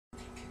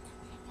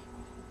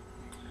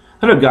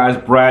Hello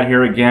guys, Brad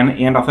here again,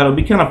 and I thought it would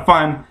be kind of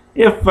fun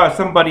if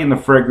somebody in the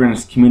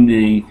fragrance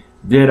community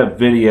did a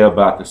video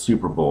about the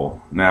Super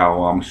Bowl.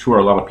 Now, I'm sure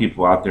a lot of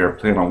people out there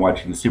plan on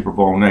watching the Super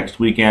Bowl next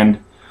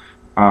weekend.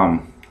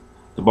 The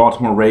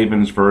Baltimore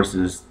Ravens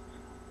versus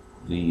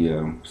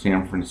the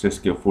San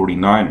Francisco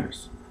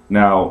 49ers.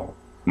 Now,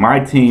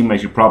 my team,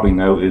 as you probably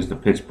know, is the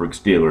Pittsburgh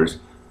Steelers.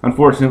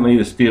 Unfortunately,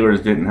 the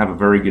Steelers didn't have a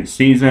very good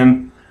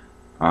season,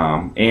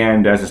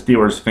 and as a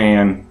Steelers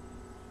fan,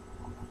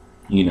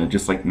 you know,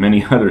 just like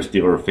many other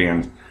Steeler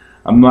fans,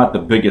 I'm not the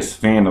biggest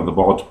fan of the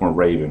Baltimore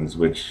Ravens,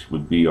 which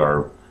would be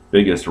our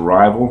biggest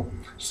rival.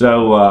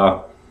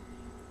 So,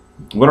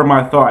 what are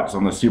my thoughts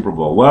on the Super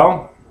Bowl?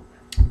 Well,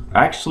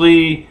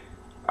 actually,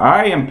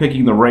 I am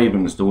picking the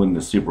Ravens to win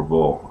the Super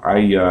Bowl.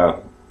 I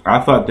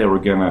thought they were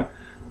gonna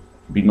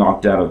be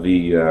knocked out of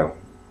the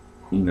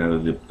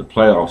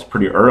playoffs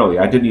pretty early.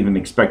 I didn't even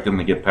expect them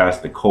to get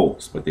past the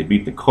Colts, but they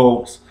beat the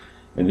Colts,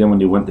 and then when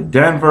they went to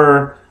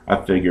Denver, I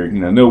figured,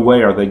 no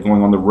way are they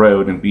going on the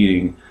road and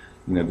beating,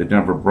 the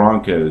Denver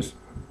Broncos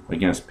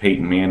against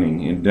Peyton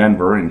Manning in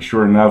Denver. And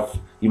sure enough,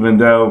 even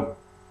though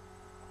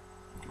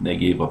they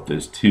gave up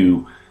those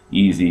two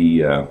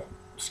easy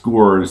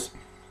scores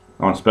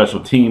on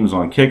special teams,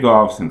 on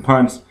kickoffs and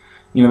punts,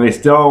 they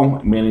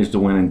still managed to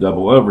win in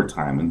double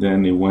overtime. And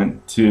then they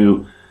went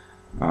to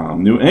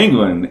New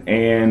England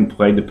and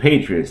played the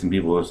Patriots, and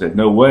people have said,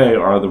 no way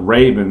are the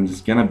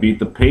Ravens going to beat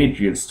the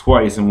Patriots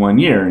twice in 1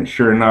 year. And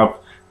sure enough,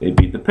 they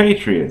beat the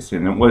Patriots,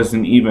 and it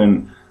wasn't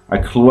even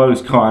a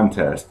close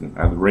contest.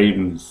 The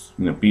Ravens,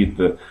 beat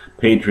the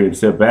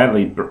Patriots so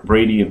badly.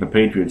 Brady and the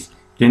Patriots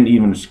didn't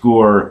even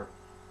score,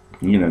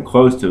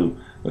 close to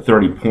the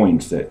 30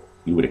 points that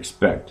you would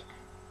expect,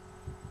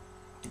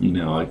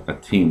 a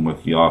team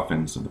with the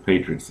offense of the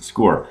Patriots to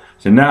score.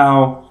 So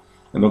now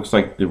it looks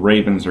like the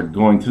Ravens are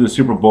going to the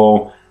Super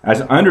Bowl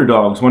as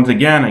underdogs once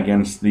again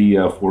against the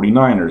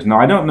 49ers. Now,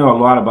 I don't know a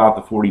lot about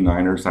the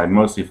 49ers. I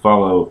mostly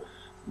follow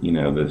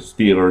the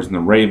Steelers and the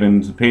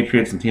Ravens, the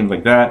Patriots, and teams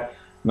like that.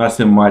 Not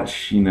so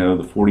much, the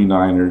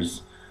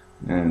 49ers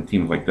and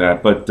teams like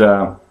that. But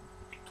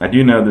I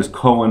do know this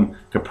Colin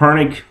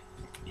Kaepernick.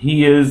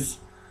 He is,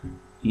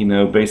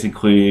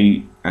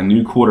 basically a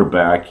new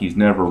quarterback. He's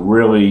never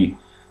really,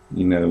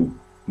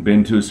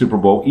 been to a Super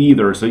Bowl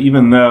either. So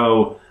even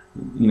though,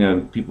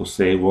 people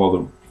say, well,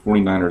 the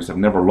 49ers have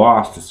never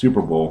lost a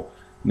Super Bowl,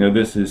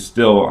 this is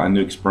still a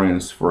new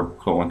experience for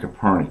Colin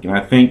Kaepernick. And I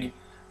think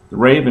the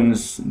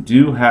Ravens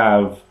do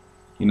have,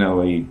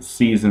 a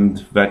seasoned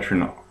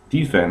veteran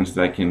defense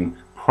that can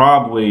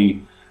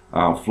probably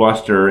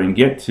fluster and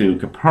get to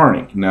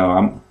Kaepernick.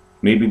 Now,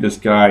 maybe this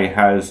guy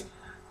has,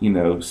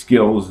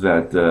 skills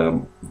that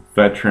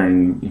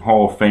veteran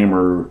Hall of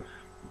Famer,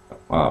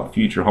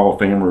 future Hall of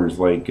Famers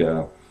like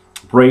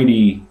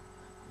Brady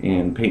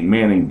and Peyton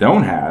Manning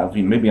don't have.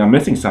 Maybe I'm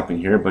missing something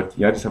here, but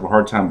yeah, I just have a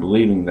hard time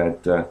believing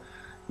that,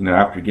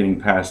 after getting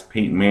past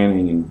Peyton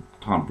Manning and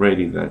Tom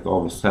Brady, that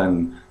all of a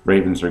sudden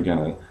Ravens are going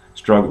to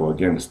struggle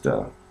against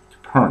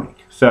Kaepernick.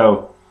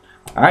 So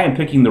I am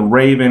picking the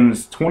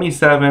Ravens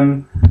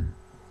 27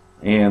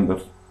 and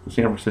the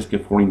San Francisco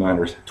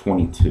 49ers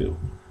 22.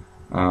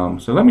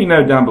 So let me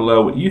know down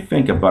below what you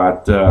think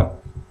about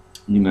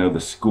the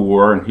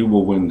score and who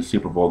will win the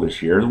Super Bowl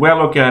this year. The way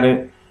I look at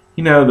it,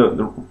 the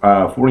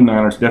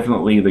 49ers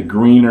definitely the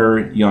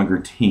greener, younger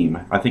team.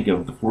 I think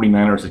of the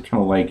 49ers as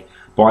kind of like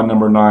Bond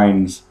number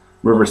 9's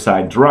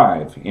Riverside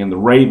Drive, and the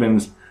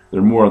Ravens,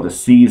 they're more of the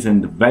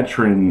seasoned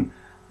veteran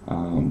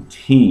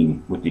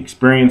team with the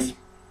experience.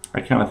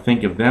 I kind of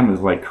think of them as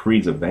like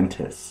Creed's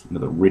Aventus,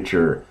 the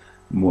richer,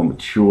 more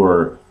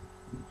mature,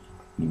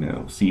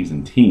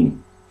 seasoned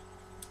team.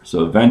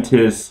 So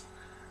Aventus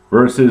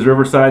versus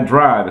Riverside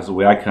Drive is the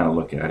way I kind of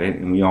look at it,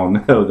 and we all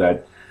know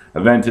that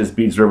Aventus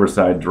beats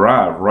Riverside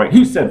Drive, right?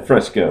 Who said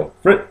Fresco?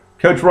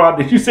 Coach Rod,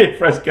 did you say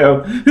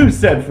Fresco? Who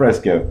said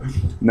Fresco?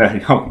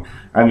 No,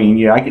 I mean,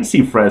 yeah, I can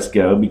see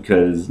Fresco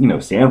because,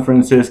 San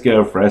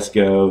Francisco,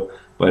 Fresco,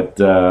 but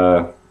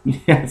yeah,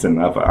 that's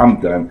enough. I'm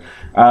done.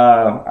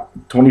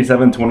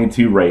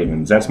 27-22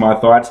 Ravens. That's my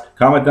thoughts.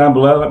 Comment down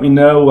below. Let me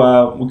know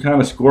what kind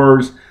of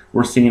scores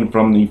we're seeing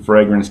from the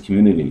fragrance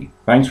community.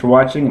 Thanks for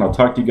watching, and I'll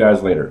talk to you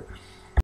guys later.